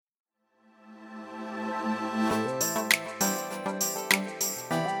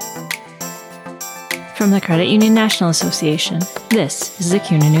From the Credit Union National Association, this is the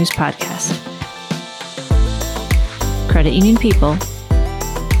CUNA News Podcast. Credit union people,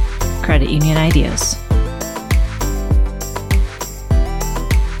 credit union ideas.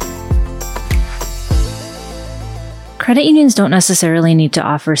 Credit unions don't necessarily need to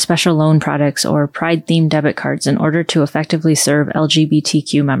offer special loan products or Pride-themed debit cards in order to effectively serve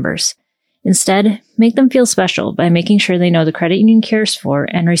LGBTQ members. Instead, make them feel special by making sure they know the credit union cares for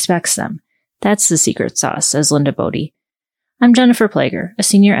and respects them. That's the secret sauce, says Linda Bodie. I'm Jennifer Plager, a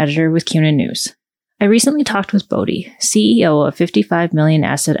senior editor with CUNA News. I recently talked with Bodie, CEO of $55 million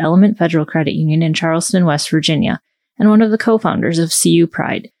asset Element Federal Credit Union in Charleston, West Virginia, and one of the co-founders of CU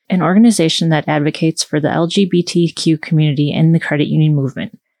Pride, an organization that advocates for the LGBTQ community and the credit union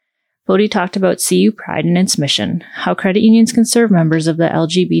movement. Bodie talked about CU Pride and its mission, how credit unions can serve members of the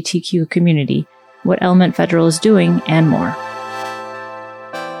LGBTQ community, what Element Federal is doing, and more.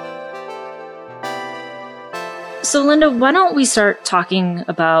 So, Linda, why don't we start talking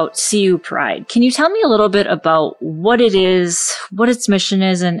about CU Pride? Can you tell me a little bit about what it is, what its mission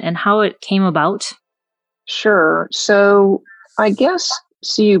is, and how it came about? Sure. So, I guess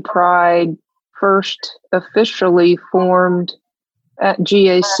CU Pride first officially formed at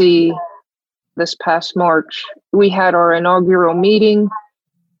GAC this past March. We had our inaugural meeting.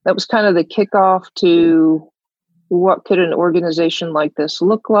 That was kind of the kickoff to what could an organization like this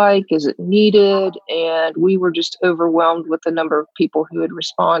look like? Is it needed? And we were just overwhelmed with the number of people who had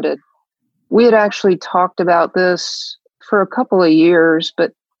responded. We had actually talked about this for a couple of years,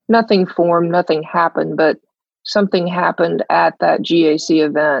 but nothing formed, nothing happened. But something happened at that GAC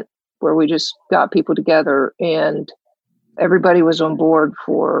event where we just got people together and everybody was on board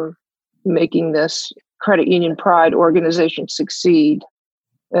for making this Credit Union Pride organization succeed,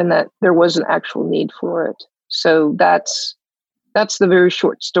 and that there was an actual need for it. So that's the very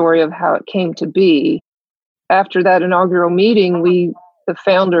short story of how it came to be. After that inaugural meeting, the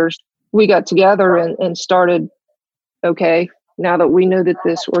founders, we got together and started, okay, now that we know that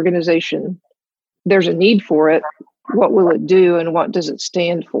this organization, there's a need for it, what will it do and what does it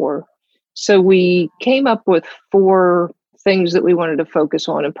stand for? So we came up with 4 things that we wanted to focus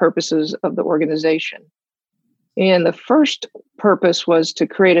on and purposes of the organization. And the first purpose was to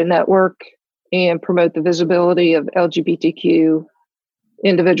create a network and promote the visibility of LGBTQ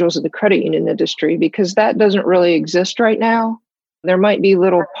individuals in the credit union industry, because that doesn't really exist right now. There might be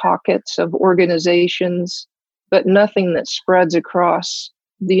little pockets of organizations, but nothing that spreads across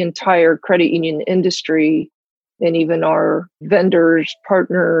the entire credit union industry and even our vendors,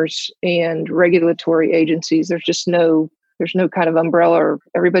 partners, and regulatory agencies. There's no kind of umbrella, or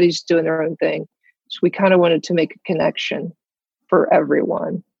everybody's doing their own thing. So we kind of wanted to make a connection for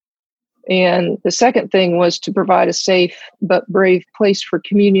everyone. And the second thing was to provide a safe but brave place for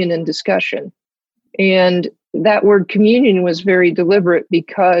communion and discussion. And that word communion was very deliberate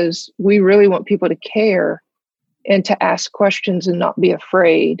because we really want people to care and to ask questions and not be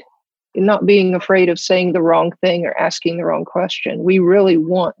afraid, and not being afraid of saying the wrong thing or asking the wrong question. We really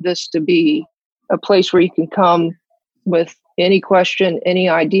want this to be a place where you can come with any question, any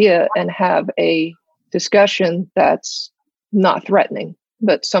idea, and have a discussion that's not threatening,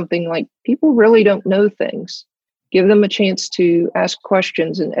 but something like, people really don't know things. Give them a chance to ask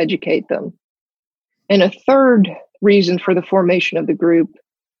questions and educate them. And a third reason for the formation of the group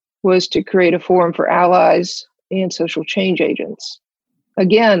was to create a forum for allies and social change agents.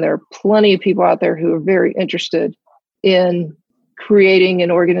 Again, there are plenty of people out there who are very interested in creating an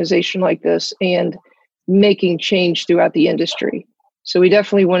organization like this and making change throughout the industry. So we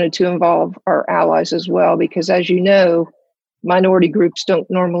definitely wanted to involve our allies as well, because as you know, minority groups don't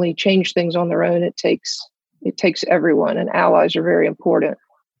normally change things on their own. It takes everyone, and allies are very important.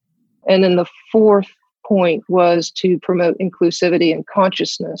 And then the fourth point was to promote inclusivity and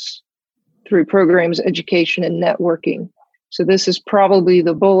consciousness through programs, education, and networking. So this is probably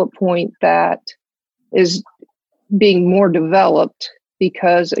the bullet point that is being more developed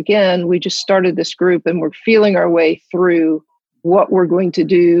because, again, we just started this group and we're feeling our way through what we're going to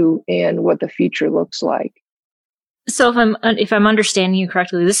do and what the future looks like. So if I'm understanding you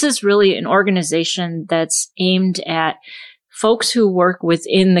correctly, this is really an organization that's aimed at folks who work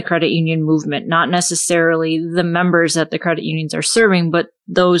within the credit union movement, not necessarily the members that the credit unions are serving, but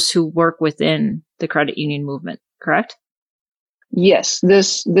those who work within the credit union movement, correct? Yes,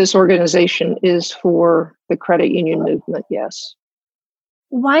 this organization is for the credit union movement, yes.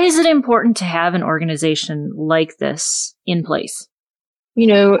 Why is it important to have an organization like this in place? You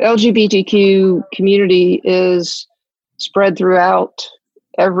know, LGBTQ community is spread throughout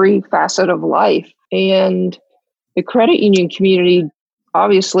every facet of life. And the credit union community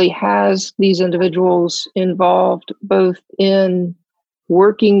obviously has these individuals involved both in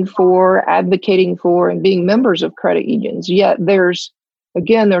working for, advocating for, and being members of credit unions. Yet there's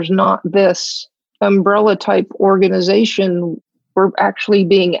not this umbrella type organization. We're actually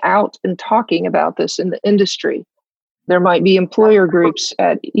being out and talking about this in the industry. There might be employer groups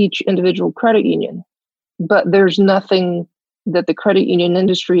at each individual credit union, but there's nothing that the credit union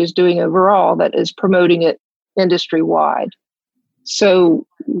industry is doing overall that is promoting it industry wide. So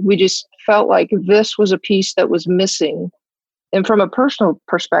we just felt like this was a piece that was missing. And from a personal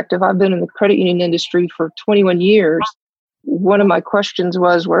perspective, I've been in the credit union industry for 21 years. One of my questions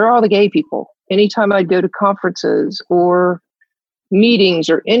was, where are all the gay people? Anytime I'd go to conferences or meetings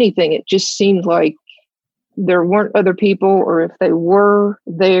or anything, it just seemed like there weren't other people, or if they were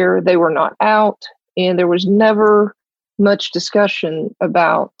there, they were not out. And there was never much discussion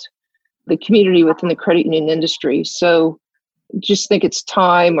about the community within the credit union industry. So just think it's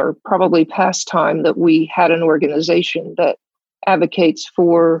time, or probably past time, that we had an organization that advocates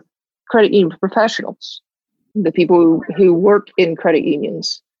for credit union professionals, the people who work in credit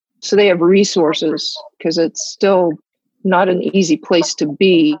unions, so they have resources, because it's still not an easy place to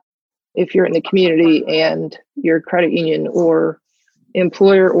be if you're in the community and your credit union or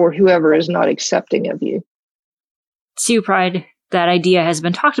employer or whoever is not accepting of you. CU Pride, that idea has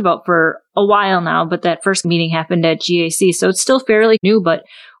been talked about for a while now, but that first meeting happened at GAC, so it's still fairly new, but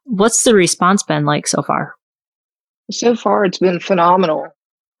what's the response been like so far? So far, it's been phenomenal.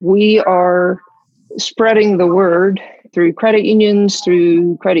 We are spreading the word through credit unions,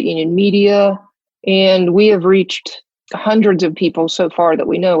 through credit union media, and we have reached hundreds of people so far that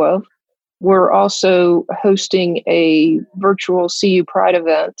we know of. We're also hosting a virtual CU Pride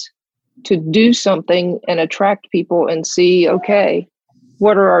event to do something and attract people and see, okay,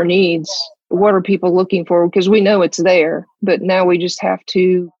 what are our needs? What are people looking for? Because we know it's there, but now we just have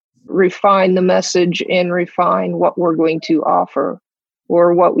to refine the message and refine what we're going to offer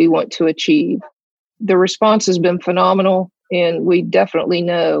or what we want to achieve. The response has been phenomenal, and we definitely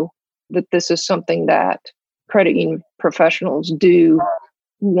know that this is something that credit union professionals do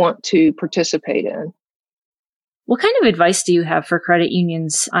want to participate in. What kind of advice do you have for credit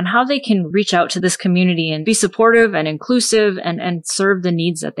unions on how they can reach out to this community and be supportive and inclusive and serve the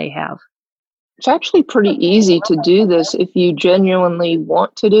needs that they have? It's actually pretty easy to do this if you genuinely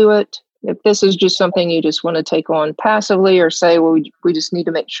want to do it. If this is just something you just want to take on passively, or say, well, we just need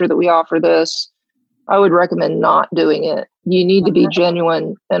to make sure that we offer this, I would recommend not doing it. You need to be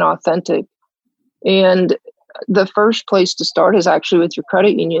genuine and authentic. And the first place to start is actually with your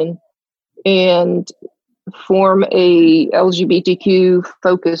credit union, and form a LGBTQ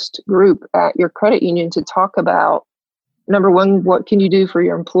focused group at your credit union to talk about, number one, what can you do for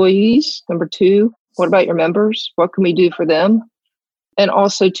your employees? Number two, what about your members? What can we do for them? And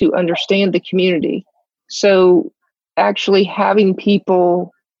also to understand the community. So actually having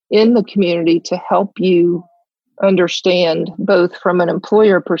people in the community to help you understand, both from an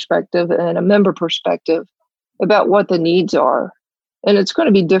employer perspective and a member perspective, about what the needs are. And it's going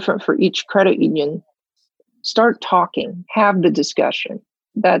to be different for each credit union. Start talking, have the discussion.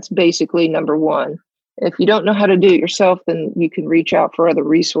 That's basically number one. If you don't know how to do it yourself, then you can reach out for other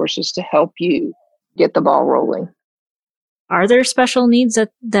resources to help you get the ball rolling. Are there special needs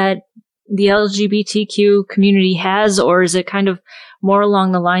that the LGBTQ community has, or is it kind of more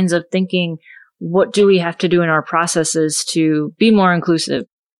along the lines of thinking, what do we have to do in our processes to be more inclusive?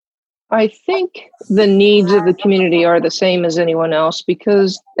 I think the needs of the community are the same as anyone else,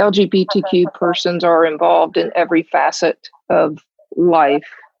 because LGBTQ persons are involved in every facet of life,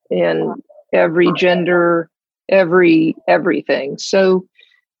 in every gender, everything. So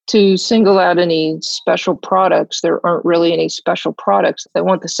to single out any special products, there aren't really any special products. They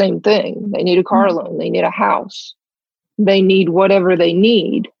want the same thing. They need a car loan. They need a house. They need whatever they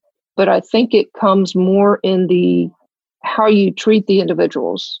need. But I think it comes more in the how you treat the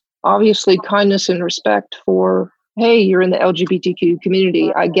individuals. Obviously, kindness and respect for, hey, you're in the LGBTQ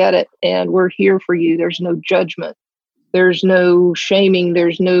community. I get it. And we're here for you. There's no judgment. There's no shaming.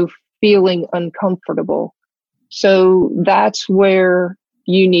 There's no feeling uncomfortable. So that's where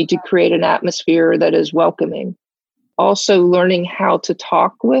you need to create an atmosphere that is welcoming. Also, learning how to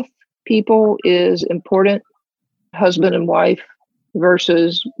talk with people is important. Husband and wife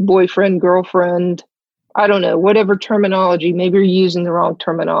versus boyfriend, girlfriend. I don't know, whatever terminology, maybe you're using the wrong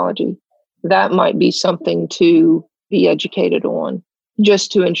terminology. That might be something to be educated on,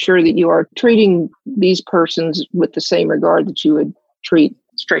 just to ensure that you are treating these persons with the same regard that you would treat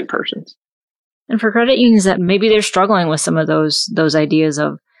straight persons. And for credit unions that maybe they're struggling with some of those ideas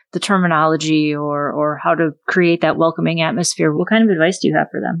of the terminology or how to create that welcoming atmosphere, what kind of advice do you have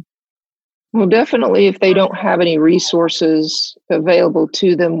for them? Well, definitely if they don't have any resources available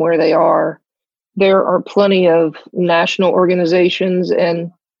to them where they are, there are plenty of national organizations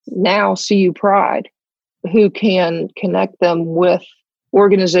and now CU Pride who can connect them with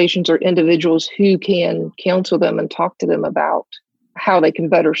organizations or individuals who can counsel them and talk to them about how they can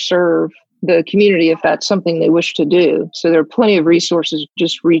better serve the community if that's something they wish to do. So there are plenty of resources.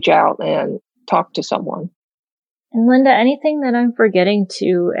 Just reach out and talk to someone. And Linda, anything that I'm forgetting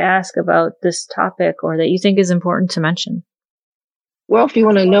to ask about this topic or that you think is important to mention? Well, if you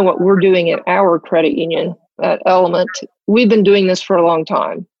want to know what we're doing at our credit union at Element, we've been doing this for a long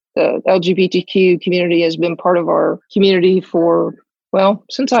time. The LGBTQ community has been part of our community for, well,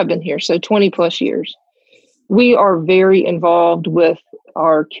 since I've been here, so 20 plus years. We are very involved with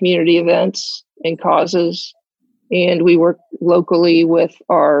our community events and causes, and we work locally with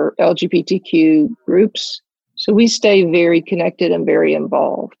our LGBTQ groups. So we stay very connected and very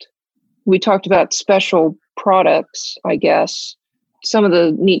involved. We talked about special products, I guess. Some of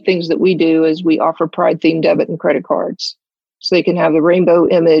the neat things that we do is we offer Pride-themed debit and credit cards. So they can have the rainbow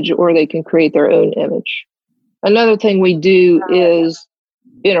image or they can create their own image. Another thing we do is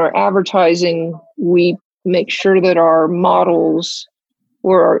in our advertising, we make sure that our models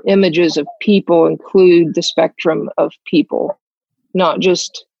or our images of people include the spectrum of people, not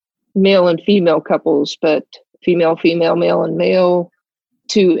just male and female couples, but female, male and male,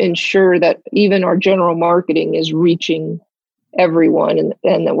 to ensure that even our general marketing is reaching everyone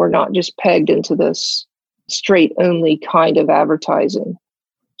and that we're not just pegged into this straight only kind of advertising.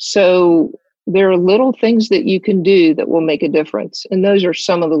 So there are little things that you can do that will make a difference. And those are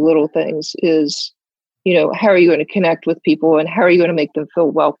some of the little things is, how are you going to connect with people and how are you going to make them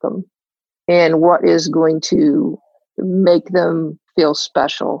feel welcome? And what is going to make them feel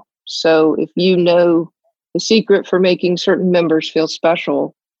special? So if you know the secret for making certain members feel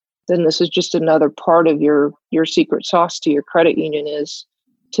special, then this is just another part of your secret sauce to your credit union is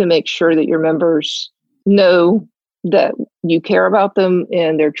to make sure that your members know that you care about them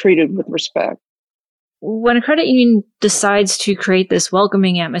and they're treated with respect. When a credit union decides to create this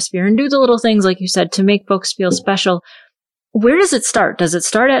welcoming atmosphere and do the little things, like you said, to make folks feel special, where does it start? Does it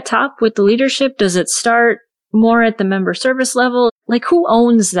start at top with the leadership? Does it start more at the member service level? Like, who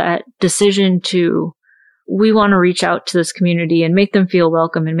owns that decision to, we want to reach out to this community and make them feel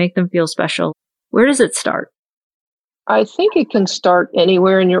welcome and make them feel special? Where does it start? I think it can start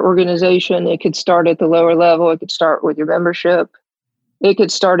anywhere in your organization. It could start at the lower level. It could start with your membership. It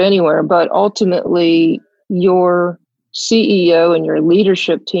could start anywhere. But ultimately, your CEO and your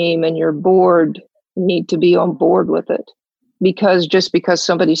leadership team and your board need to be on board with it. Because just because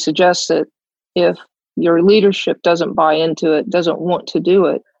somebody suggests it, if your leadership doesn't buy into it, doesn't want to do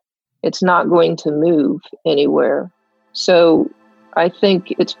it, it's not going to move anywhere. So I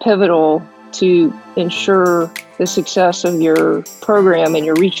think it's pivotal to ensure the success of your program and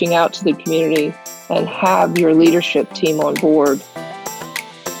you're reaching out to the community and have your leadership team on board.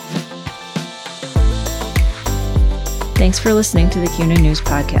 Thanks for listening to the CUNA News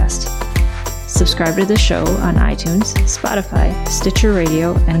Podcast. Subscribe to the show on iTunes, Spotify, Stitcher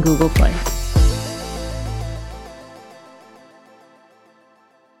Radio, and Google Play.